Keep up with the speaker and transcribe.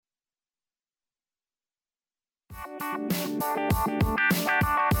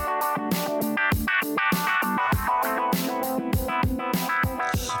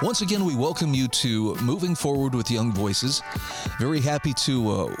Once again, we welcome you to Moving Forward with Young Voices. Very happy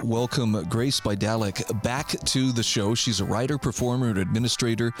to welcome Grace Bydalek back to the show. She's a writer, performer, and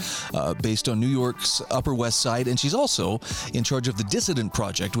administrator based on New York's Upper West Side, and she's also in charge of the Dissident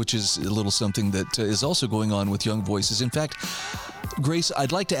Project, which is a little something that is also going on with Young Voices. In fact, Grace,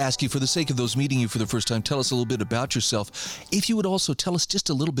 I'd like to ask you, for the sake of those meeting you for the first time, tell us a little bit about yourself. If you would also tell us just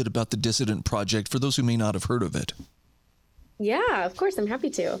a little bit about the Dissident Project for those who may not have heard of it. Yeah, of course. I'm happy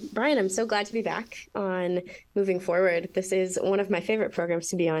to. Brian, I'm so glad to be back on Moving Forward. This is one of my favorite programs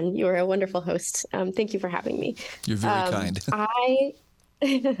to be on. You are a wonderful host. Thank you for having me. You're very kind.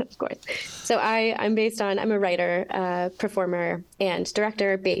 Of course. So I'm a writer, performer, and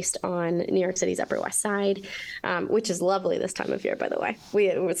director based on New York City's Upper West Side, which is lovely this time of year, by the way.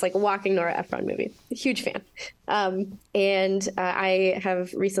 It's like a walking Nora Ephron movie. Huge fan. And I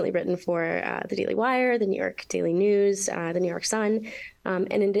have recently written for the Daily Wire, the New York Daily News, the New York Sun.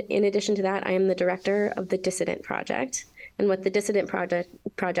 And in addition to that, I am the director of the Dissident Project. And what the Dissident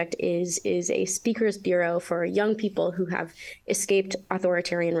Project is a speakers bureau for young people who have escaped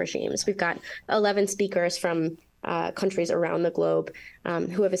authoritarian regimes. We've got 11 speakers from countries around the globe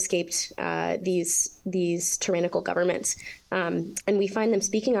who have escaped these tyrannical governments. And we find them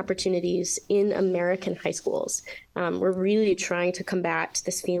speaking opportunities in American high schools. We're really trying to combat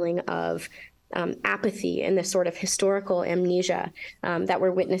this feeling of apathy and this sort of historical amnesia that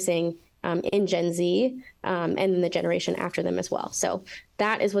we're witnessing in Gen Z and the generation after them as well. So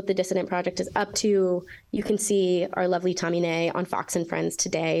that is what the Dissident Project is up to. You can see our lovely Tommy Ney on Fox and Friends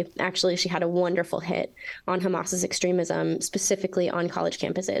today. Actually, she had a wonderful hit on Hamas's extremism, specifically on college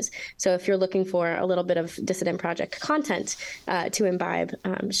campuses. So if you're looking for a little bit of Dissident Project content to imbibe,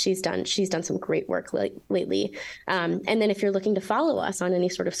 she's done some great work lately. And then if you're looking to follow us on any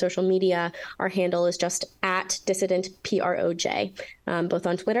sort of social media, our handle is just @DissidentProj, both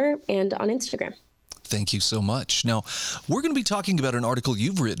on Twitter and on Instagram. Thank you so much. Now, we're going to be talking about an article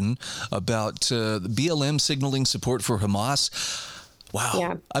you've written about BLM signaling support for Hamas. Wow.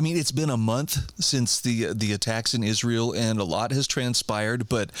 Yeah. I mean, it's been a month since the attacks in Israel, and a lot has transpired.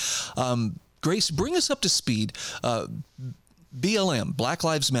 But Grace, bring us up to speed. BLM, Black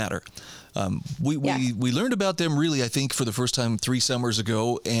Lives Matter. We learned about them really, I think, for the first time 3 summers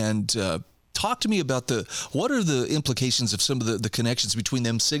ago, and talk to me about what are the implications of some of the connections between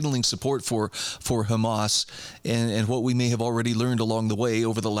them signaling support for Hamas and what we may have already learned along the way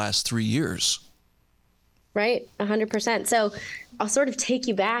over the last 3 years. Right, 100%. So I'll sort of take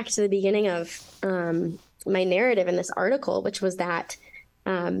you back to the beginning of my narrative in this article, which was that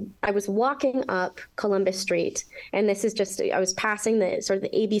I was walking up Columbus Street, and this is just, I was passing the sort of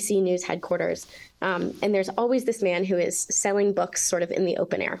the ABC News headquarters, and there's always this man who is selling books sort of in the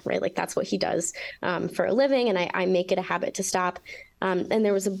open air, right? Like that's what he does for a living, and I make it a habit to stop. And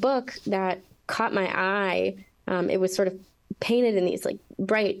there was a book that caught my eye. It was sort of painted in these like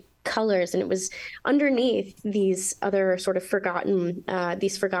bright colors, and it was underneath these other sort of forgotten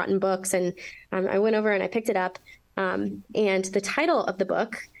books. And I went over and I picked it up. And the title of the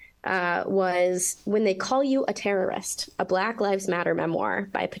book was When They Call You a Terrorist, a Black Lives Matter Memoir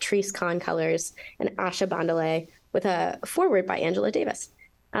by Patrisse Khan-Cullors and Asha Bandele, with a foreword by Angela Davis.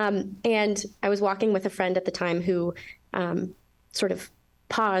 And I was walking with a friend at the time who sort of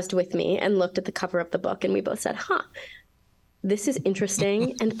paused with me and looked at the cover of the book, and we both said, this is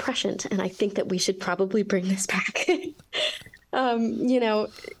interesting and prescient, and I think that we should probably bring this back.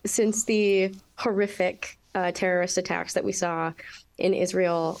 Since the horrific terrorist attacks that we saw in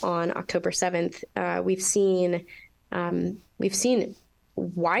Israel on October 7th, we've seen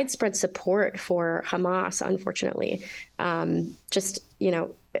widespread support for Hamas, unfortunately,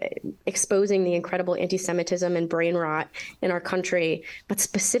 exposing the incredible anti-Semitism and brain rot in our country, but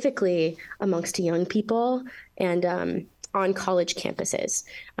specifically amongst young people and on college campuses.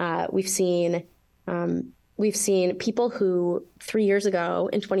 We've seen people who 3 years ago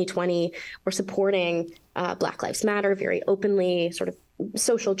in 2020 were supporting Black Lives Matter very openly, sort of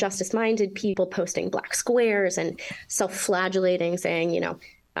social justice minded people posting black squares and self-flagellating, saying,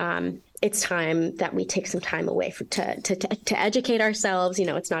 it's time that we take some time away to educate ourselves.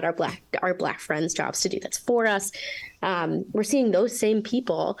 It's not our black friends' jobs to do that's for us. We're seeing those same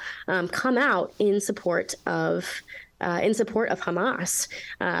people come out in support of Hamas.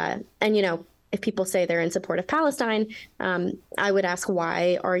 And if people say they're in support of Palestine, I would ask,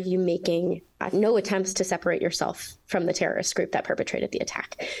 why are you making no attempts to separate yourself from the terrorist group that perpetrated the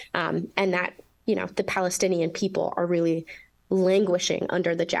attack? And that, the Palestinian people are really languishing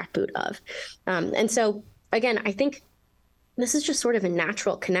under the jackboot of. And so again, I think this is just sort of a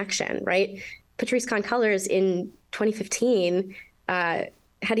natural connection, right? Patrisse Khan-Cullors in 2015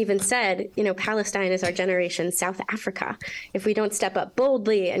 had even said, Palestine is our generation's South Africa. If we don't step up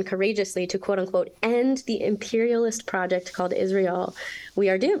boldly and courageously to, quote unquote, end the imperialist project called Israel, we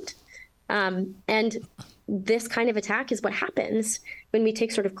are doomed. And this kind of attack is what happens when we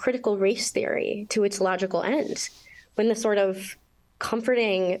take sort of critical race theory to its logical end, when the sort of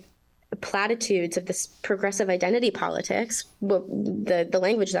comforting platitudes of this progressive identity politics, the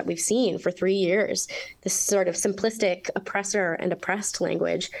language that we've seen for 3 years, this sort of simplistic oppressor and oppressed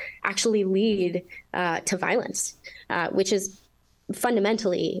language, actually lead to violence, which is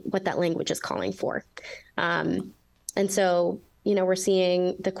fundamentally what that language is calling for. And so, we're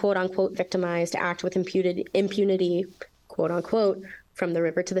seeing the quote unquote victimized act with impunity, quote unquote, from the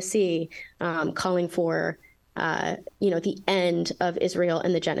river to the sea, calling for the end of Israel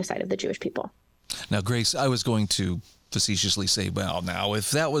and the genocide of the Jewish people. Now, Grace, I was going to facetiously say, well, now,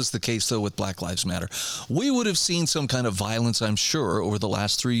 if that was the case, though, with Black Lives Matter, we would have seen some kind of violence, I'm sure, over the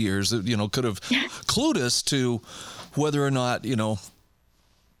last 3 years that, could have clued us to whether or not,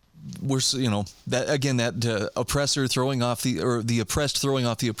 we're, that, again, that oppressor throwing off the oppressed throwing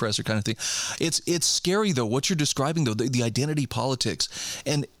off the oppressor kind of thing. It's scary, though, what you're describing, though, the identity politics.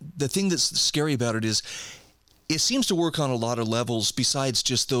 And the thing that's scary about it is, it seems to work on a lot of levels besides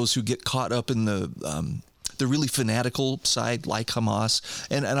just those who get caught up in the really fanatical side, like Hamas,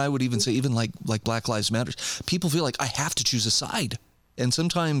 and I would even say even like Black Lives Matter. People feel like I have to choose a side, and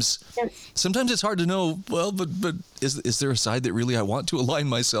sometimes it's hard to know. Well, but is there a side that really I want to align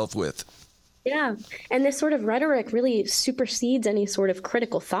myself with? Yeah, and this sort of rhetoric really supersedes any sort of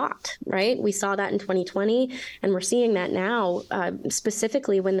critical thought, right? We saw that in 2020, and we're seeing that now,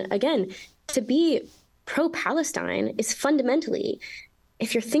 specifically when, again, to be pro-Palestine is fundamentally,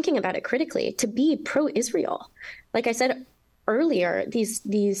 if you're thinking about it critically, to be pro-Israel. Like I said earlier,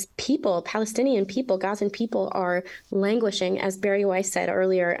 these people, Palestinian people, Gazan people, are languishing, as Bari Weiss said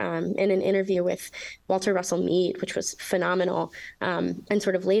earlier in an interview with Walter Russell Mead, which was phenomenal, and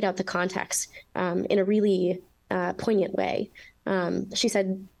sort of laid out the context in a really poignant way. She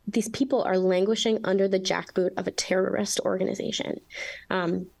said, these people are languishing under the jackboot of a terrorist organization.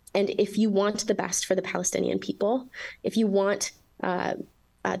 And if you want the best for the Palestinian people, if you want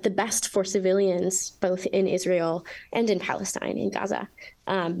the best for civilians, both in Israel and in Palestine, in Gaza,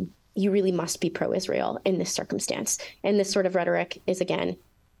 you really must be pro-Israel in this circumstance. And this sort of rhetoric is, again,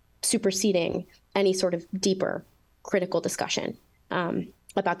 superseding any sort of deeper critical discussion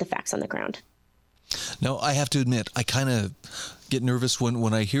about the facts on the ground. Now, I have to admit, I kind of get nervous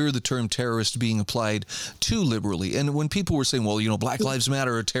when I hear the term terrorist being applied too liberally. And when people were saying, well, Black Lives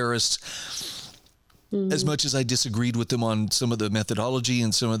Matter are terrorists, as much as I disagreed with them on some of the methodology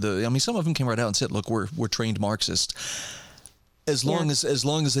and some of them came right out and said, look, we're trained Marxists. As long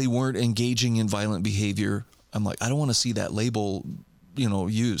as they weren't engaging in violent behavior, I'm like, I don't want to see that label,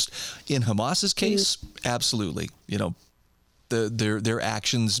 used. In Hamas's case, absolutely, their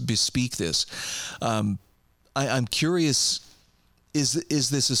actions bespeak this. I'm curious, is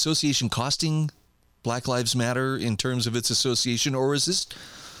this association costing Black Lives Matter in terms of its association, or is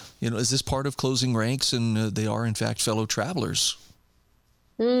this part of closing ranks and they are in fact fellow travelers?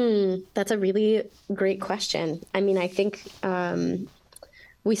 That's a really great question. I mean, I think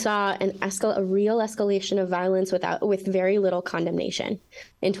we saw a real escalation of violence with very little condemnation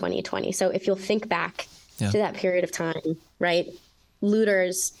in 2020. So if you'll think back to that period of time, right?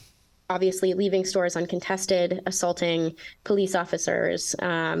 Looters obviously leaving stores uncontested, assaulting police officers.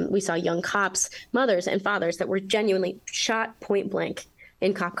 We saw young cops, mothers and fathers that were genuinely shot point blank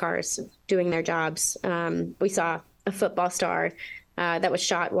in cop cars doing their jobs. We saw a football star that was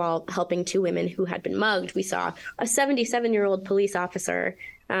shot while helping two women who had been mugged. We saw a 77-year-old police officer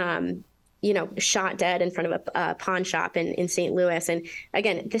shot dead in front of a pawn shop in St. Louis. And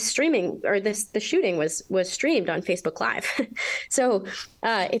again, the shooting was streamed on Facebook Live. So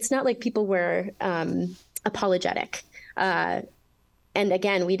it's not like people were apologetic. And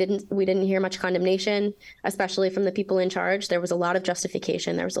again, we didn't hear much condemnation, especially from the people in charge. There was a lot of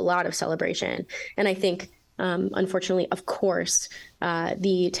justification. There was a lot of celebration. And I think, unfortunately, of course,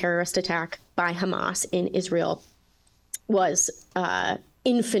 the terrorist attack by Hamas in Israel was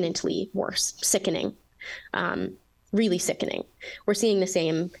infinitely worse, sickening, really sickening. We're seeing the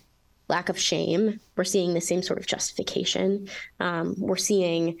same lack of shame. We're seeing the same sort of justification. We're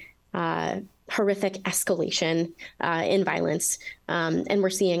seeing horrific escalation in violence. And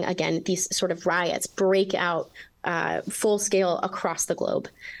we're seeing, again, these sort of riots break out full scale across the globe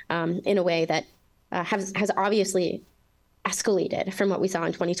in a way that has obviously escalated from what we saw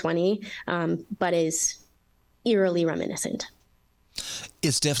in 2020, but is eerily reminiscent.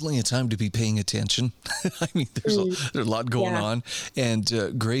 It's definitely a time to be paying attention. I mean, there's a lot going on.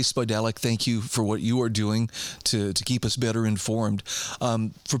 And Grace Bidalek, thank you for what you are doing to keep us better informed.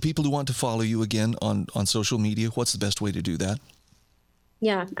 For people who want to follow you again on social media, what's the best way to do that?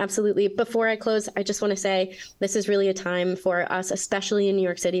 Yeah, absolutely. Before I close, I just want to say this is really a time for us, especially in New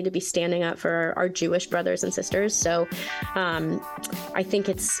York City, to be standing up for our Jewish brothers and sisters. So I think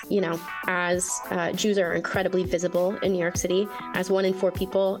it's, as Jews are incredibly visible in New York City, as 1 in 4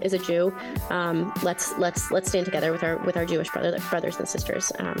 people is a Jew, let's stand together with our Jewish brothers and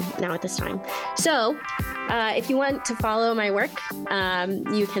sisters now at this time. So if you want to follow my work,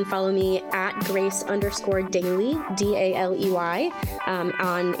 you can follow me at Grace_Daily, DALEY.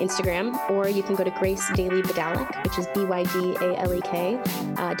 On Instagram, or you can go to Grace Daily Bidalek, which is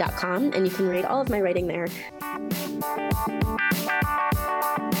BYDALEK.com, and you can read all of my writing there.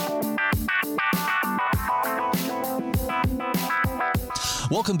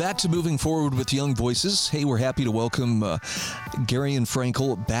 Welcome back to Moving Forward with Young Voices. Hey, we're happy to welcome Gary and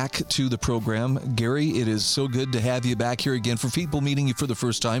Frankel back to the program. Gary, it is so good to have you back here again. For people meeting you for the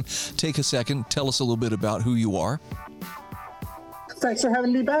first time, take a second, tell us a little bit about who you are. Thanks for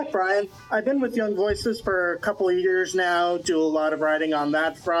having me back, Brian. I've been with Young Voices for a couple of years now, do a lot of writing on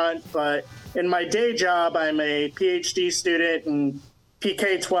that front, but in my day job, I'm a PhD student in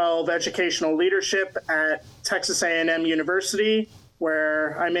PK-12 educational leadership at Texas A&M University,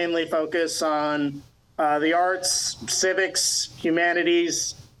 where I mainly focus on the arts, civics,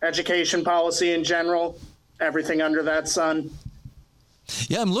 humanities, education policy in general, everything under that sun.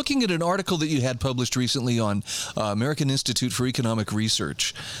 Yeah, I'm looking at an article that you had published recently on American Institute for Economic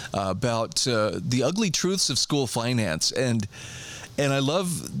Research about the ugly truths of school finance, and I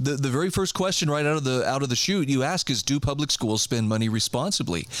love the very first question right out of the chute you ask is, do public schools spend money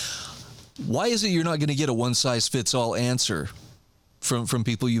responsibly? Why is it you're not going to get a one-size-fits-all answer from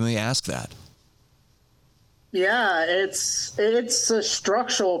people you may ask that? Yeah, it's a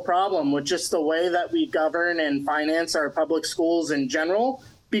structural problem with just the way that we govern and finance our public schools in general,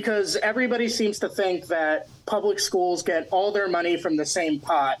 because everybody seems to think that public schools get all their money from the same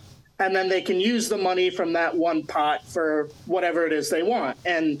pot, and then they can use the money from that one pot for whatever it is they want.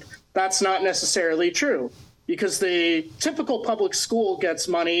 And that's not necessarily true, because the typical public school gets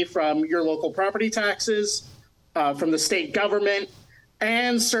money from your local property taxes, from the state government,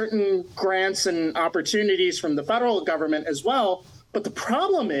 and certain grants and opportunities from the federal government as well. But the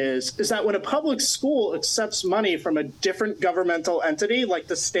problem is that when a public school accepts money from a different governmental entity, like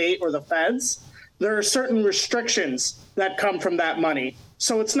the state or the feds, there are certain restrictions that come from that money.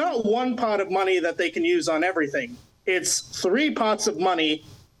 So it's not one pot of money that they can use on everything. It's 3 pots of money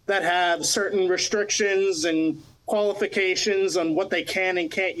that have certain restrictions and qualifications on what they can and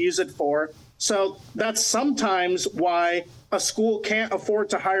can't use it for. So that's sometimes why a school can't afford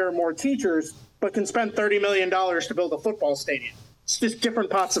to hire more teachers, but can spend $30 million to build a football stadium. It's just different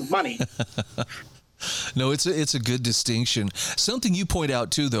pots of money. No, it's a good distinction. Something you point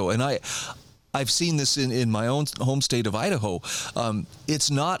out too, though, and I've seen this in my own home state of Idaho.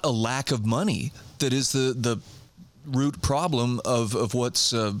 It's not a lack of money that is the root problem of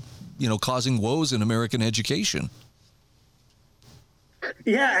what's causing woes in American education.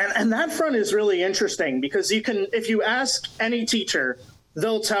 Yeah, and that front is really interesting, because if you ask any teacher,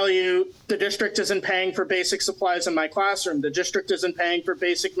 they'll tell you the district isn't paying for basic supplies in my classroom. The district isn't paying for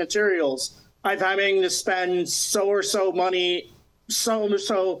basic materials. I'm having to spend so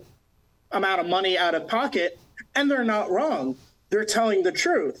amount of money out of pocket, and they're not wrong. They're telling the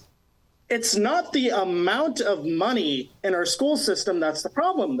truth. It's not the amount of money in our school system that's the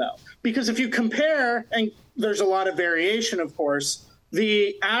problem, though, because if you compare, and there's a lot of variation, of course,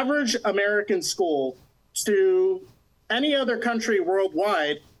 the average American school to any other country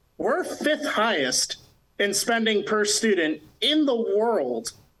worldwide, we're 5th highest in spending per student in the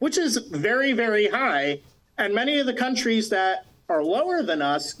world, which is very, very high. And many of the countries that are lower than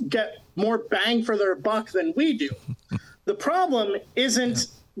us get more bang for their buck than we do. The problem isn't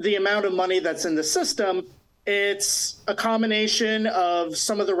the amount of money that's in the system. It's a combination of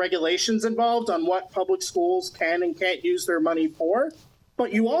some of the regulations involved on what public schools can and can't use their money for.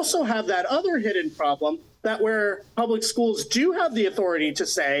 But you also have that other hidden problem that where public schools do have the authority to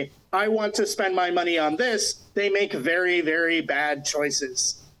say, I want to spend my money on this, they make very, very bad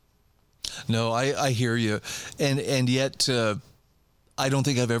choices. No, I hear you. And yet, I don't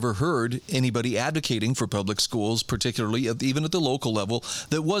think I've ever heard anybody advocating for public schools, particularly even at the local level,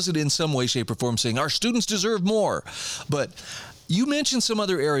 that wasn't in some way, shape, or form saying our students deserve more. But you mentioned some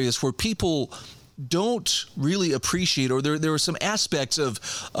other areas where people don't really appreciate, or there are some aspects of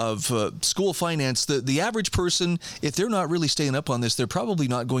school finance that the average person, if they're not really staying up on this, they're probably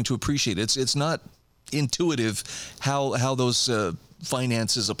not going to appreciate. It's not intuitive how those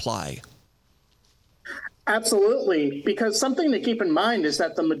finances apply. Absolutely, because something to keep in mind is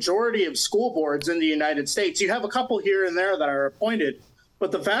that the majority of school boards in the United States, you have a couple here and there that are appointed,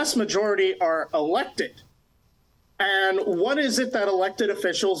 but the vast majority are elected. And what is it that elected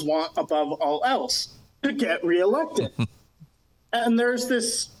officials want above all else? To get reelected. And there's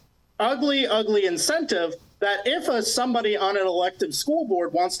this ugly, ugly incentive that if somebody on an elected school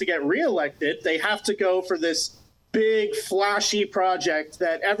board wants to get reelected, they have to go for this big, flashy project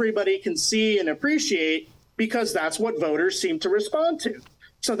that everybody can see and appreciate, because that's what voters seem to respond to.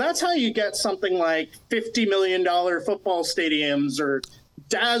 So that's how you get something like $50 million football stadiums or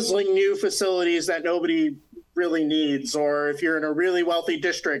dazzling new facilities that nobody really needs. Or if you're in a really wealthy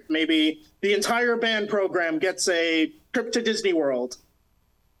district, maybe the entire band program gets a trip to Disney World.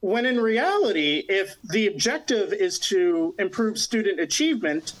 When in reality, if the objective is to improve student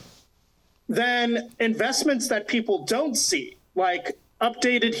achievement, then investments that people don't see, like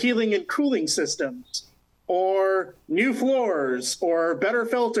updated heating and cooling systems, or new floors, or better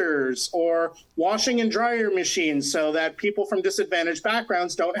filters, or washing and dryer machines so that people from disadvantaged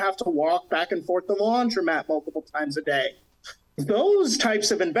backgrounds don't have to walk back and forth to the laundromat multiple times a day. Those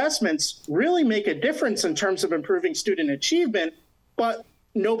types of investments really make a difference in terms of improving student achievement, but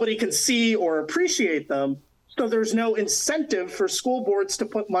nobody can see or appreciate them. So there's no incentive for school boards to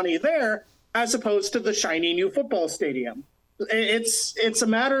put money there, as opposed to the shiny new football stadium. It's a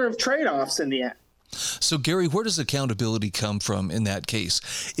matter of trade-offs in the end. So, Gary, where does accountability come from in that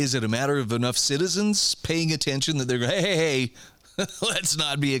case? Is it a matter of enough citizens paying attention that they're going, hey, let's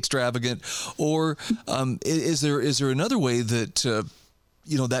not be extravagant? Or is there another way that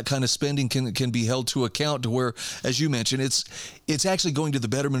that kind of spending can be held to account, to where, as you mentioned, it's actually going to the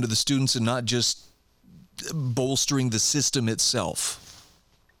betterment of the students and not just bolstering the system itself?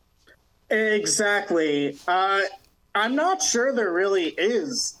 Exactly. I'm not sure there really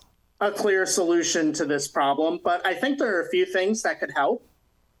is a clear solution to this problem, but I think there are a few things that could help.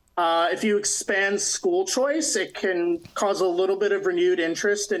 If you expand school choice, it can cause a little bit of renewed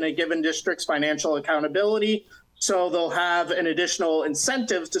interest in a given district's financial accountability. So they'll have an additional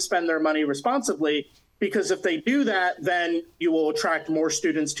incentive to spend their money responsibly, because if they do that, then you will attract more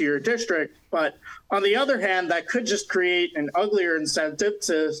students to your district. But on the other hand, that could just create an uglier incentive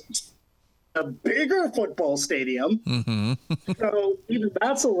to a bigger football stadium. Mm-hmm. So even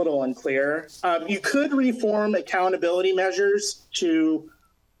that's a little unclear. You could reform accountability measures to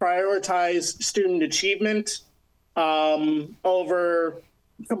prioritize student achievement over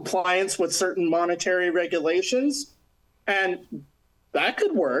compliance with certain monetary regulations. And that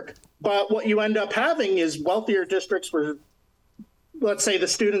could work. But what you end up having is wealthier districts where, let's say the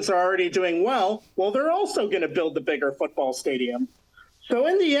students are already doing well, they're also going to build the bigger football stadium. So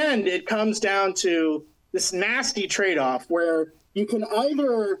in the end, it comes down to this nasty trade-off where you can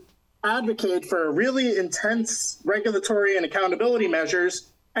either advocate for really intense regulatory and accountability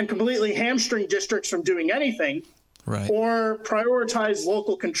measures and completely hamstring districts from doing anything, right, or prioritize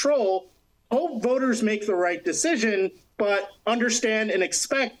local control, hope voters make the right decision, but understand and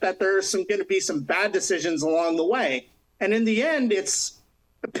expect that there's going to be some bad decisions along the way. And in the end, it's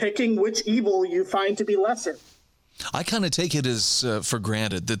picking which evil you find to be lesser. I kind of take it as for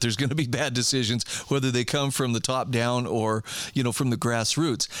granted that there's going to be bad decisions, whether they come from the top down or, from the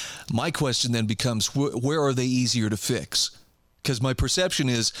grassroots. My question then becomes, where are they easier to fix? Because my perception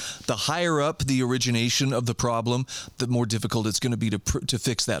is the higher up the origination of the problem, the more difficult it's going to be to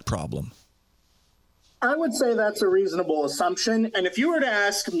fix that problem. I would say that's a reasonable assumption. And if you were to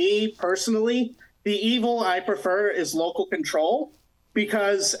ask me personally, the evil I prefer is local control,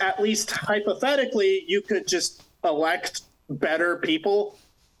 because at least hypothetically, you could just elect better people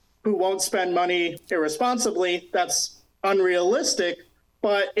who won't spend money irresponsibly. That's unrealistic,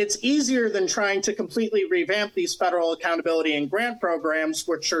 but it's easier than trying to completely revamp these federal accountability and grant programs,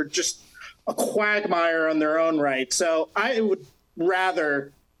 which are just a quagmire on their own right. So I would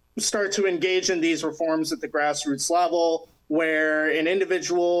rather start to engage in these reforms at the grassroots level, where an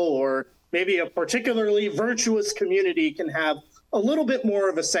individual or maybe a particularly virtuous community can have a little bit more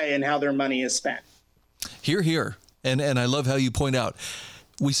of a say in how their money is spent. Hear, hear. And I love how you point out,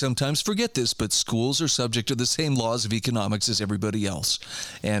 we sometimes forget this, but schools are subject to the same laws of economics as everybody else.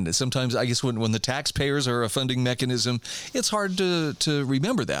 And sometimes, I guess, when the taxpayers are a funding mechanism, it's hard to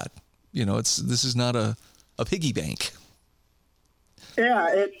remember that. This is not a piggy bank.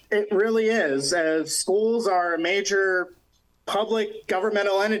 Yeah, it really is. Schools are a major public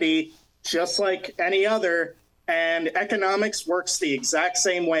governmental entity, just like any other. And economics works the exact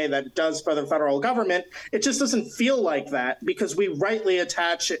same way that it does for the federal government. It just doesn't feel like that because we rightly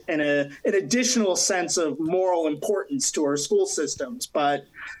attach an additional sense of moral importance to our school systems. But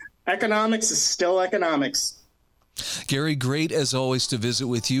economics is still economics. Gary, great as always to visit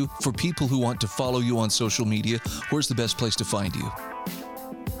with you. For people who want to follow you on social media, where's the best place to find you?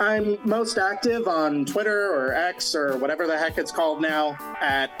 I'm most active on Twitter or X or whatever the heck it's called now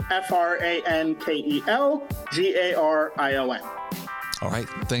at FRANKELGARION. All right.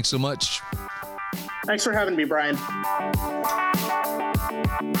 Thanks so much. Thanks for having me, Brian.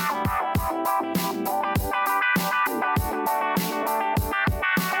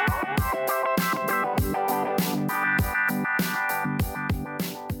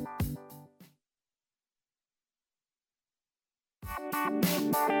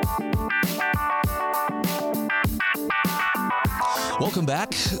 Welcome back.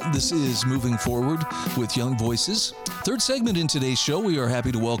 This is Moving Forward with Young Voices. Third segment in today's show, we are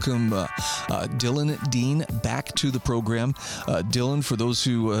happy to welcome Dylan Dean back to the program. Dylan, for those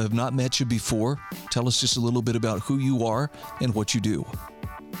who have not met you before, tell us just a little bit about who you are and what you do.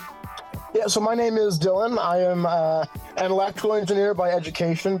 Yeah, so my name is Dylan. I am an electrical engineer by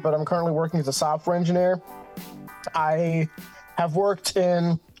education, but I'm currently working as a software engineer. I have worked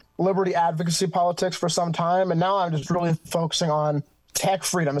in liberty advocacy politics for some time, and now I'm just really focusing on tech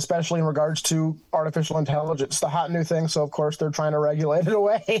freedom, especially in regards to artificial intelligence, the hot new thing. So, of course, they're trying to regulate it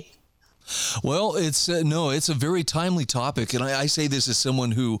away. Well, it's a very timely topic, and I say this as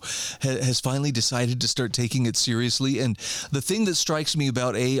someone who has finally decided to start taking it seriously. And the thing that strikes me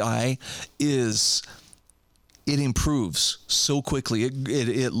about AI is it improves so quickly.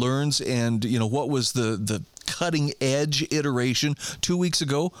 It learns, and what was the cutting edge iteration 2 weeks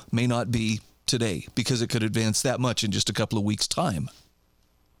ago may not be today because it could advance that much in just a couple of weeks' time.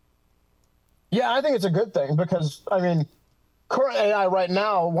 Yeah, I think it's a good thing because, current AI right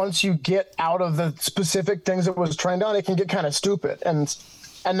now, once you get out of the specific things it was trained on, it can get kind of stupid. And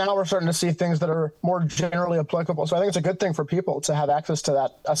now we're starting to see things that are more generally applicable. So I think it's a good thing for people to have access to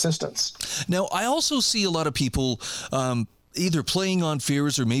that assistance. Now, I also see a lot of people either playing on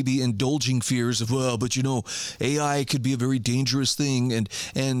fears or maybe indulging fears of, AI could be a very dangerous thing.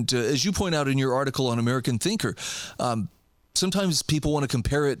 And as you point out in your article on American Thinker, sometimes people want to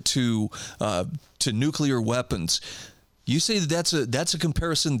compare it to nuclear weapons. You say that's a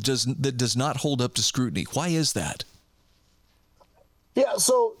comparison that does not hold up to scrutiny. Why is that? Yeah,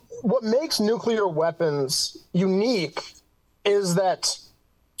 so what makes nuclear weapons unique is that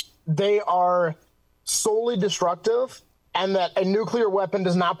they are solely destructive and that a nuclear weapon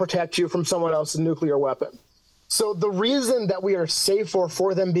does not protect you from someone else's nuclear weapon. So the reason that we are safer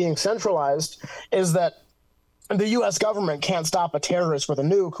for them being centralized is that the U.S. government can't stop a terrorist with a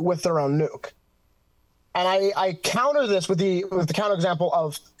nuke with their own nuke. And I counter this with the counterexample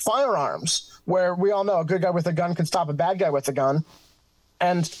of firearms, where we all know a good guy with a gun can stop a bad guy with a gun.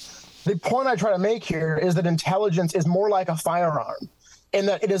 And the point I try to make here is that intelligence is more like a firearm in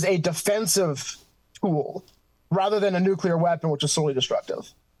that it is a defensive tool rather than a nuclear weapon, which is solely destructive.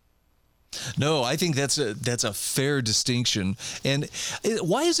 No, I think that's a fair distinction. And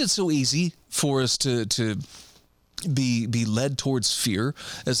why is it so easy for us to be led towards fear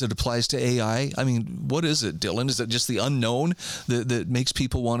as it applies to AI? I mean, what is it, Dylan? Is it just the unknown that makes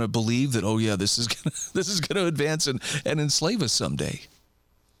people want to believe that, oh yeah, this is gonna advance and enslave us someday?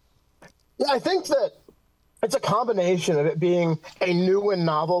 Yeah, I think that it's a combination of it being a new and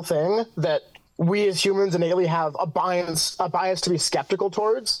novel thing that we as humans innately have a bias to be skeptical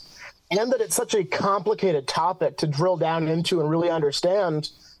towards, and that it's such a complicated topic to drill down into and really understand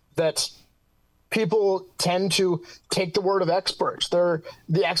that people tend to take the word of experts. The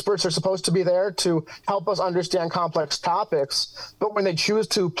experts are supposed to be there to help us understand complex topics, but when they choose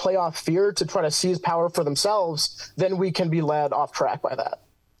to play off fear to try to seize power for themselves, then we can be led off track by that.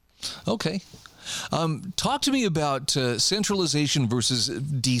 Okay. Talk to me about centralization versus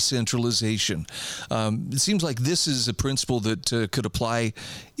decentralization. It seems like this is a principle that could apply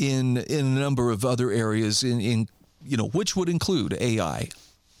in a number of other areas, in which would include AI.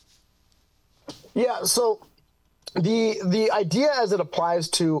 Yeah, so the idea as it applies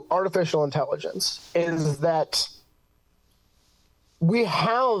to artificial intelligence is that we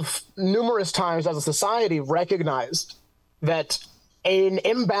have numerous times as a society recognized that an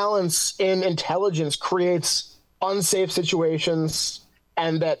imbalance in intelligence creates unsafe situations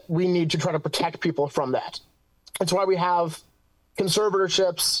and that we need to try to protect people from that. That's why we have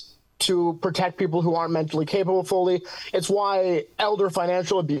conservatorships to protect people who aren't mentally capable fully. It's why elder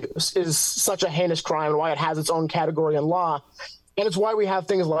financial abuse is such a heinous crime and why it has its own category in law. And it's why we have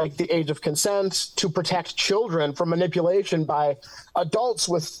things like the age of consent to protect children from manipulation by adults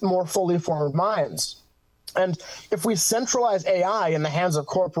with more fully formed minds. And if we centralize AI in the hands of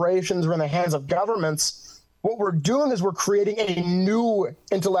corporations or in the hands of governments, what we're doing is we're creating a new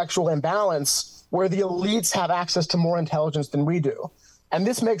intellectual imbalance where the elites have access to more intelligence than we do. And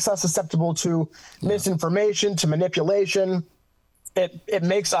this makes us susceptible to misinformation, to manipulation. It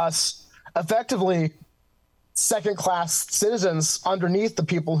makes us effectively second-class citizens underneath the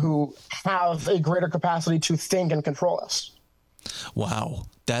people who have a greater capacity to think and control us. Wow,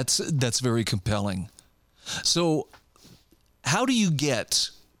 that's very compelling. So how do you get,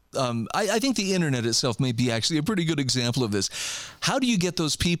 I think the internet itself may be actually a pretty good example of this. How do you get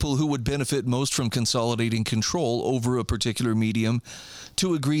those people who would benefit most from consolidating control over a particular medium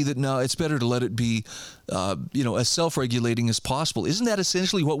to agree that, no, it's better to let it be, as self-regulating as possible? Isn't that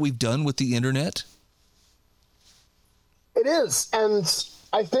essentially what we've done with the internet? It is. And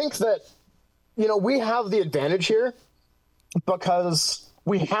I think that, we have the advantage here because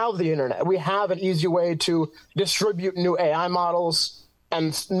we have the internet. We have an easy way to distribute new AI models.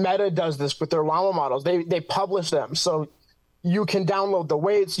 And Meta does this with their Llama models. They publish them. So you can download the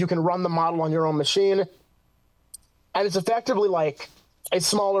weights, you can run the model on your own machine. And it's effectively like a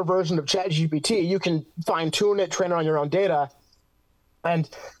smaller version of ChatGPT. You can fine tune it, train it on your own data. And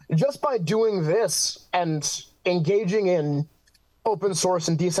just by doing this and engaging in open source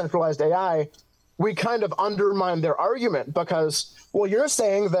and decentralized AI, we kind of undermine their argument because, well, you're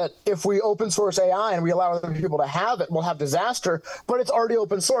saying that if we open source AI and we allow other people to have it, we'll have disaster, but it's already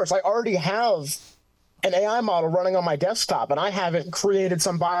open source. I already have an AI model running on my desktop and I haven't created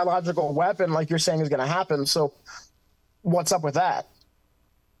some biological weapon like you're saying is going to happen. So what's up with that?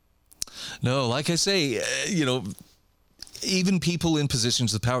 No, like I say, even people in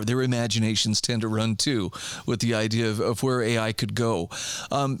positions of power, their imaginations tend to run too with the idea of where AI could go.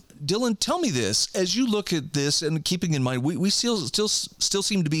 Dylan, tell me this, as you look at this and keeping in mind, we still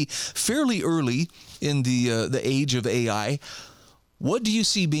seem to be fairly early in the age of AI. What do you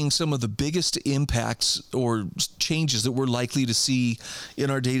see being some of the biggest impacts or changes that we're likely to see in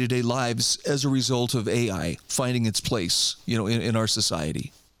our day-to-day lives as a result of AI finding its place, in our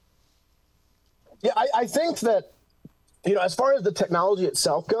society? Yeah, I think that, as far as the technology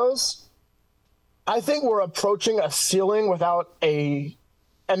itself goes, I think we're approaching a ceiling without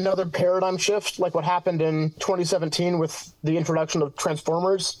another paradigm shift like what happened in 2017 with the introduction of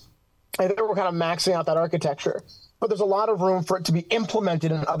Transformers. I think we're kind of maxing out that architecture. But there's a lot of room for it to be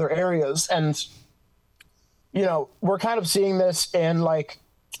implemented in other areas. And, we're kind of seeing this in like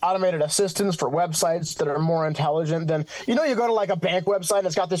automated assistants for websites that are more intelligent than, you go to like a bank website and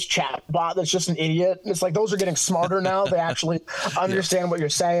it's got this chat bot that's just an idiot. And it's like, those are getting smarter now. They actually understand what you're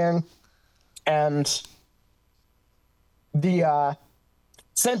saying. And the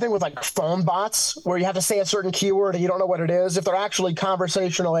same thing with like phone bots where you have to say a certain keyword and you don't know what it is. If they're actually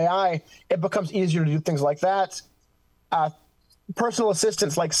conversational AI, it becomes easier to do things like that. Personal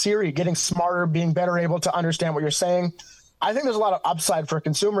assistants like Siri getting smarter, being better able to understand what you're saying. I think there's a lot of upside for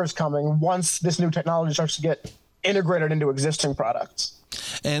consumers coming once this new technology starts to get integrated into existing products.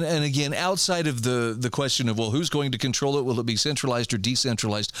 And again, outside of the question of, well, who's going to control it? Will it be centralized or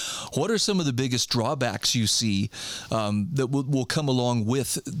decentralized? What are some of the biggest drawbacks you see that will come along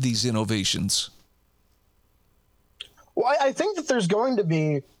with these innovations? Well, I think that there's going to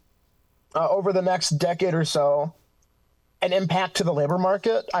be, over the next decade or so, an impact to the labor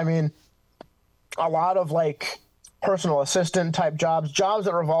market. I mean, a lot of like personal assistant type jobs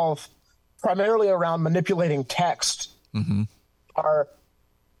that revolve primarily around manipulating text are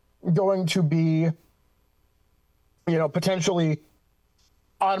going to be, potentially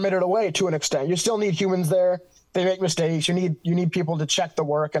automated away to an extent. You still need humans there. They make mistakes. You need people to check the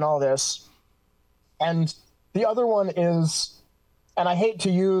work and all this. And the other one is, and I hate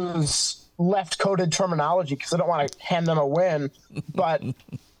to use left-coded terminology because I don't want to hand them a win, but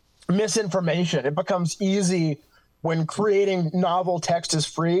misinformation. It becomes easy when creating novel text is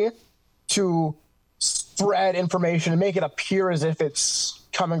free to spread information and make it appear as if it's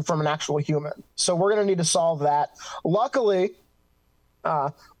coming from an actual human. So we're going to need to solve that. Luckily,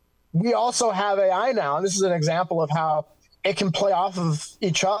 we also have AI now, and this is an example of how it can play off of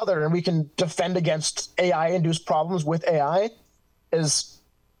each other and we can defend against AI-induced problems with AI, is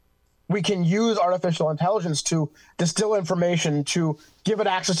we can use artificial intelligence to distill information, to give it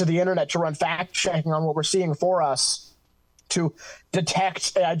access to the internet, to run fact-checking on what we're seeing for us, to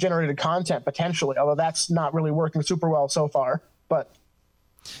detect AI-generated content potentially, although that's not really working super well so far. But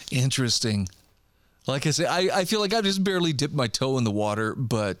interesting. Like I say, I feel like I just barely dipped my toe in the water,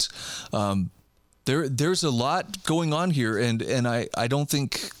 but There's a lot going on here, and I don't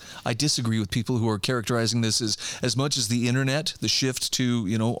think I disagree with people who are characterizing this as much as the internet, the shift to,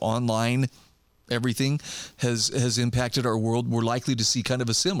 online everything has impacted our world. We're likely to see kind of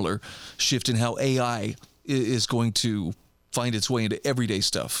a similar shift in how AI is going to find its way into everyday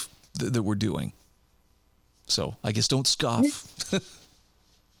stuff that we're doing. So I guess don't scoff.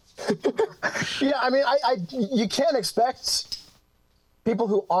 Yeah, I mean, you can't expect people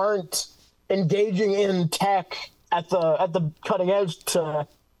who aren't engaging in tech at the cutting edge to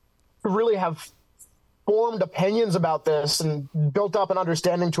really have formed opinions about this and built up an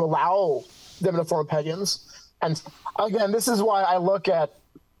understanding to allow them to form opinions. And again, this is why I look at,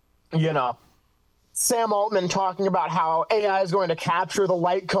 Sam Altman talking about how AI is going to capture the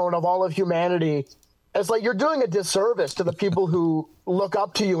light cone of all of humanity. It's like you're doing a disservice to the people who look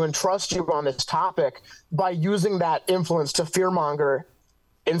up to you and trust you on this topic by using that influence to fearmonger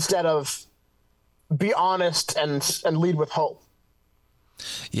instead of be honest and lead with hope.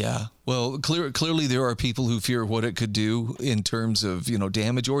 Yeah, well, clearly there are people who fear what it could do in terms of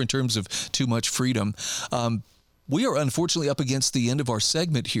damage or in terms of too much freedom. We are unfortunately up against the end of our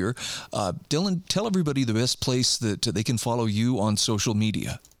segment here. Dylan, tell everybody the best place that they can follow you on social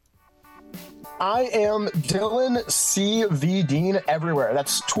media. I am Dylan C.V. Dean everywhere.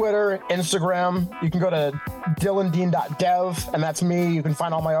 That's Twitter, Instagram. You can go to dylandean.dev, and that's me. You can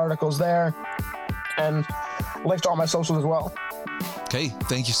find all my articles there and links to all my socials as well. Okay,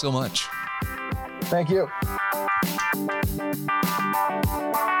 thank you so much. Thank you.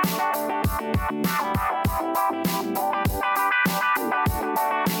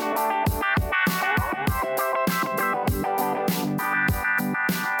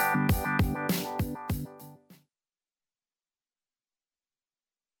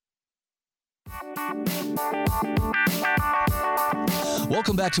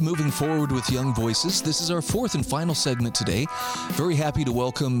 Welcome back to Moving Forward with Young Voices. This is our fourth and final segment today. Very happy to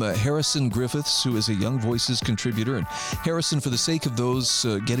welcome Harrison Griffiths, who is a Young Voices contributor. And Harrison, for the sake of those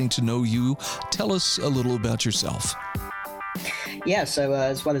getting to know you, tell us a little about yourself. Yeah, so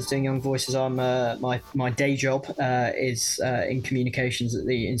as well as doing Young Voices, I'm my day job is in communications at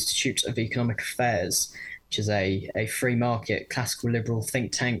the Institute of Economic Affairs, which is a free market classical liberal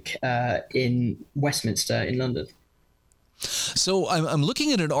think tank in Westminster in London. So I'm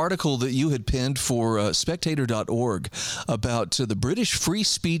looking at an article that you had penned for spectator.org about the British free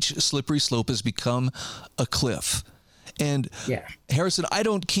speech slippery slope has become a cliff. And yeah. Harrison, I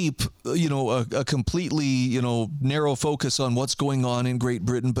don't keep, a completely, narrow focus on what's going on in Great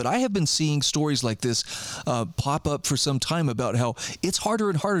Britain, but I have been seeing stories like this pop up for some time about how it's harder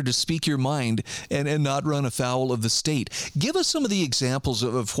and harder to speak your mind and not run afoul of the state. Give us some of the examples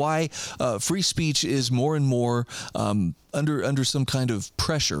of why free speech is more and more under some kind of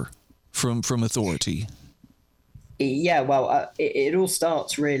pressure from authority. Yeah, well, it all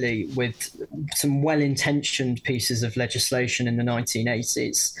starts really with some well-intentioned pieces of legislation in the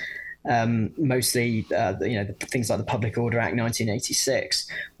 1980s, mostly, things like the Public Order Act 1986,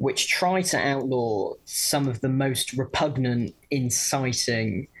 which try to outlaw some of the most repugnant,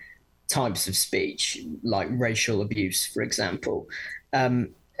 inciting types of speech, like racial abuse, for example.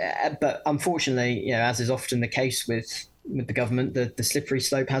 But unfortunately, as is often the case with the government, the slippery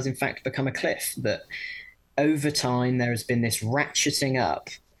slope has in fact become a cliff. That over time, there has been this ratcheting up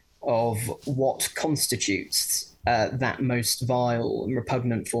of what constitutes that most vile and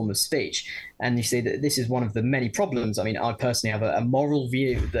repugnant form of speech. And you see that this is one of the many problems. I mean, I personally have a moral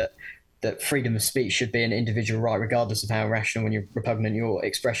view that freedom of speech should be an individual right, regardless of how irrational and repugnant your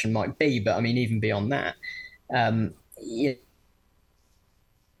expression might be. But I mean, even beyond that,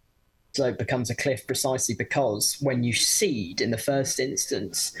 so it becomes a cliff precisely because when you cede in the first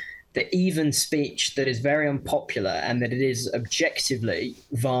instance that even speech that is very unpopular and that it is objectively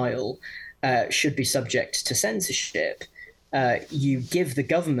vile should be subject to censorship, you give the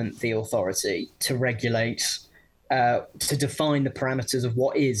government the authority to regulate, to define the parameters of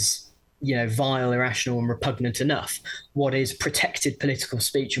what is, vile, irrational, and repugnant enough, what is protected political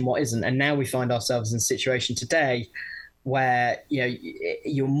speech and what isn't. And now we find ourselves in a situation today where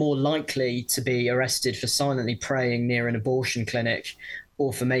you're more likely to be arrested for silently praying near an abortion clinic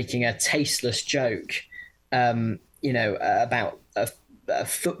or for making a tasteless joke, about a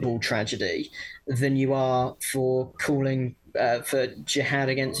football tragedy, than you are for calling for jihad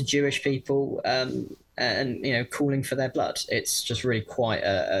against Jewish people and calling for their blood. It's just really quite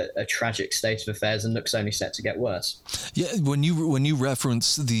a tragic state of affairs and looks only set to get worse. Yeah, when you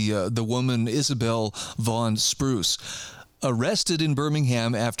reference the woman Isabel Vaughan Spruce, arrested in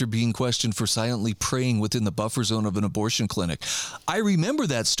Birmingham after being questioned for silently praying within the buffer zone of an abortion clinic. I remember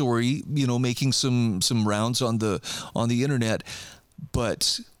that story, making some rounds on the internet,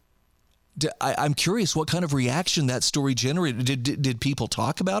 but I'm curious what kind of reaction that story generated. Did people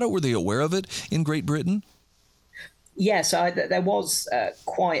talk about it? Were they aware of it in Great Britain? Yes, there was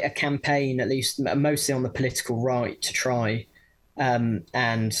quite a campaign, at least mostly on the political right, to try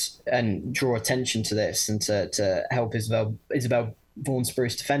and draw attention to this and to help Isabel Vaughan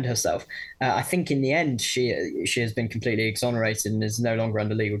Spruce defend herself. I think in the end she has been completely exonerated and is no longer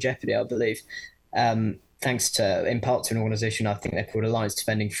under legal jeopardy, I believe, thanks in part to an organisation I think they're called Alliance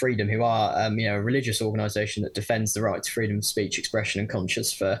Defending Freedom, who are a religious organisation that defends the right to freedom of speech, expression and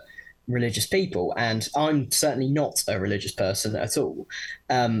conscience for religious people. And I'm certainly not a religious person at all,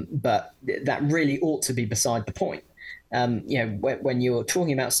 but that really ought to be beside the point. When you're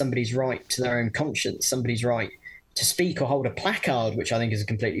talking about somebody's right to their own conscience, somebody's right to speak or hold a placard, which I think is a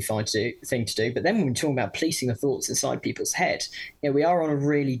completely fine thing to do. But then when we're talking about policing the thoughts inside people's head, we are on a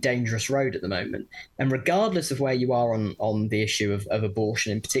really dangerous road at the moment. And regardless of where you are on the issue of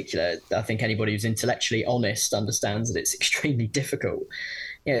abortion in particular, I think anybody who's intellectually honest understands that it's extremely difficult.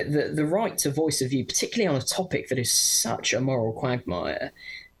 The right to voice a view, particularly on a topic that is such a moral quagmire,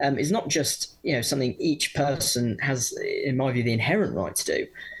 is not just something each person has, in my view, the inherent right to do,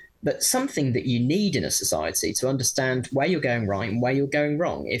 but something that you need in a society to understand where you're going right and where you're going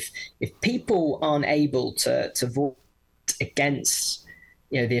wrong. If people aren't able to vote against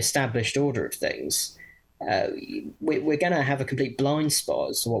the established order of things, we're going to have a complete blind spot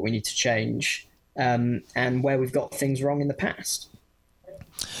as to what we need to change and where we've got things wrong in the past.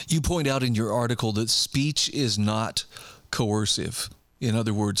 You point out in your article that speech is not coercive. In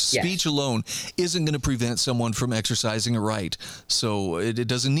other words, speech alone isn't going to prevent someone from exercising a right. So it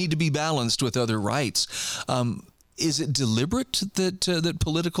doesn't need to be balanced with other rights. Is it deliberate that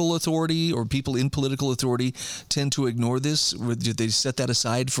political authority or people in political authority tend to ignore this? Or do they set that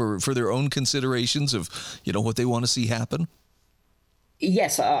aside for their own considerations of what they want to see happen?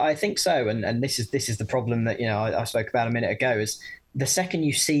 Yes, I think so. And this is the problem that I spoke about a minute ago. Is the second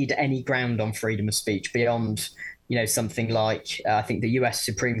you cede any ground on freedom of speech beyond something like I think the U.S.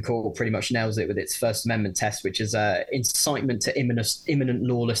 Supreme Court pretty much nails it with its First Amendment test, which is incitement to imminent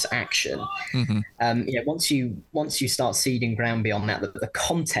lawless action. Mm-hmm. Once you start ceding ground beyond that, the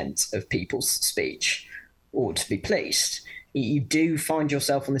content of people's speech ought to be policed. You do find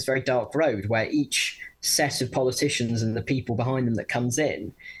yourself on this very dark road where each set of politicians and the people behind them that comes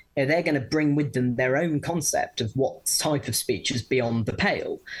in, they're going to bring with them their own concept of what type of speech is beyond the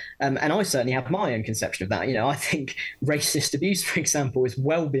pale. And I certainly have my own conception of that. I think racist abuse, for example, is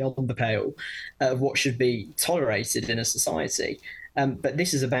well beyond the pale of what should be tolerated in a society. But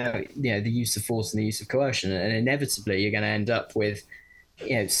this is about, the use of force and the use of coercion. And inevitably, you're going to end up with,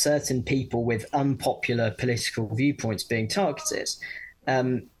 certain people with unpopular political viewpoints being targeted.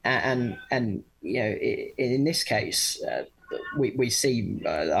 And in this case, we see,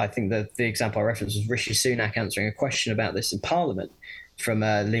 I think the example I referenced was Rishi Sunak answering a question about this in Parliament from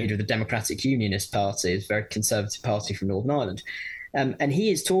a leader of the Democratic Unionist Party, a very conservative party from Northern Ireland. And he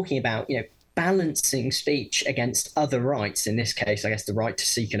is talking about, balancing speech against other rights, in this case, I guess the right to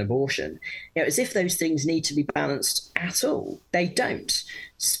seek an abortion, as if those things need to be balanced at all. They don't.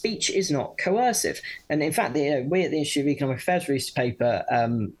 Speech is not coercive. And in fact, we at the Institute of Economic Affairs released a paper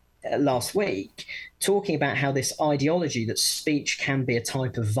last week talking about how this ideology that speech can be a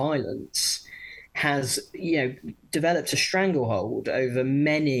type of violence has developed a stranglehold over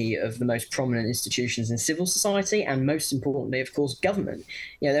many of the most prominent institutions in civil society and, most importantly, of course, government.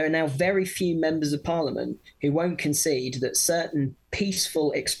 There are now very few members of parliament who won't concede that certain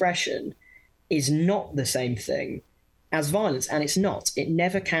peaceful expression is not the same thing as violence, and it's not. It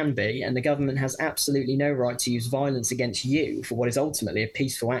never can be, and the government has absolutely no right to use violence against you for what is ultimately a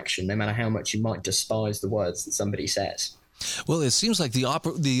peaceful action, no matter how much you might despise the words that somebody says. Well, it seems like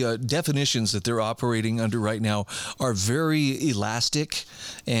the definitions that they're operating under right now are very elastic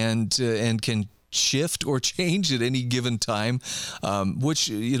and can shift or change at any given time, which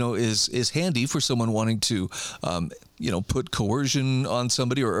is handy for someone wanting to put coercion on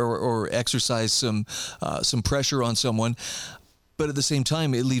somebody or exercise some pressure on someone. But at the same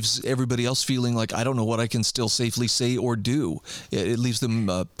time, it leaves everybody else feeling like, I don't know what I can still safely say or do. It leaves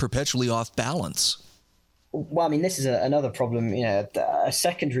them perpetually off balance. Well, I mean, this is another problem, a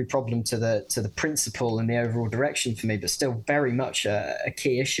secondary problem to the principle and the overall direction for me, but still very much a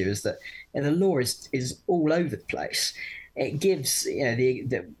key issue is that the law is all over the place. It gives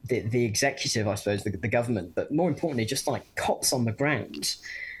the executive, I suppose, the government, but more importantly, just like cops on the ground,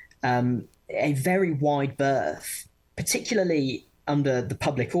 a very wide berth particularly under the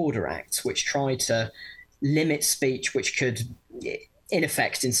Public Order Act, which tried to limit speech which could, in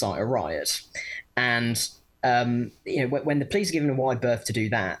effect, incite a riot. And when the police are given a wide berth to do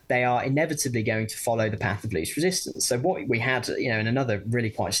that, they are inevitably going to follow the path of least resistance. So what we had, in another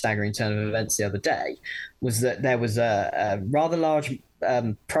really quite staggering turn of events the other day, was that there was a rather large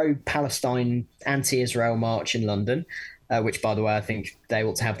pro-Palestine, anti-Israel march in London, which, by the way, I think they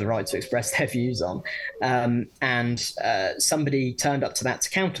ought to have the right to express their views on. And somebody turned up to that to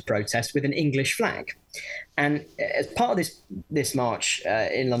counter-protest with an English flag. And as part of this march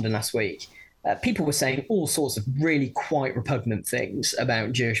in London last week, people were saying all sorts of really quite repugnant things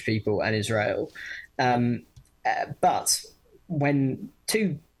about Jewish people and Israel. But when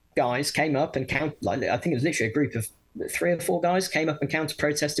two guys came up and I think it was literally a group of 3 or 4 guys came up and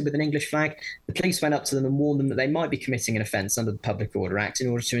counter-protested with an English flag, the police went up to them and warned them that they might be committing an offence under the Public Order Act in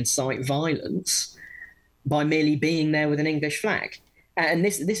order to incite violence by merely being there with an English flag. And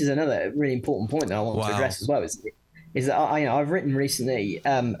this is another really important point that I want to address as well, is that I've written recently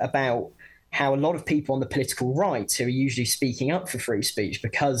about how a lot of people on the political right who are usually speaking up for free speech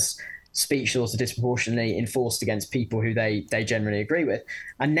because speech laws are disproportionately enforced against people who they generally agree with,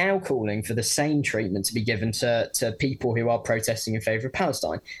 are now calling for the same treatment to be given to people who are protesting in favour of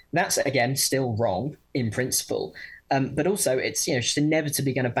Palestine. That's, again, still wrong in principle. But also it's just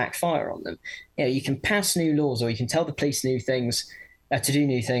inevitably going to backfire on them. You can pass new laws, or you can tell the police new things to do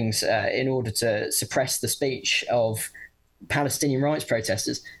new things in order to suppress the speech of Palestinian rights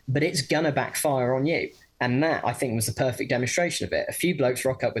protesters, but it's gonna backfire on you. And that, I think, was the perfect demonstration of it. A few blokes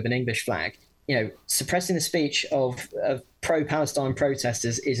rock up with an English flag. Suppressing the speech of pro-Palestine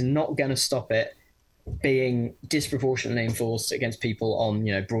protesters is not going to stop it being disproportionately enforced against people on,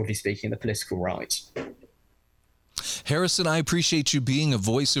 broadly speaking, the political right. Harrison, I appreciate you being a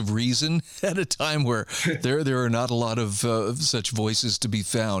voice of reason at a time where there are not a lot of such voices to be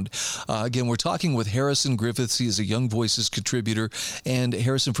found. Again, we're talking with Harrison Griffiths. He is a Young Voices contributor. And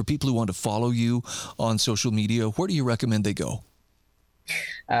Harrison, for people who want to follow you on social media, where do you recommend they go?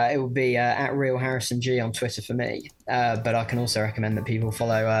 It would be at Real Harrison G on Twitter for me. But I can also recommend that people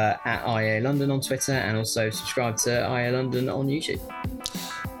follow at IEA London on Twitter, and also subscribe to IEA London on YouTube.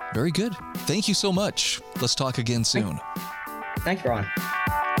 Very good. Thank you so much. Let's talk again soon. Thank you, Brian.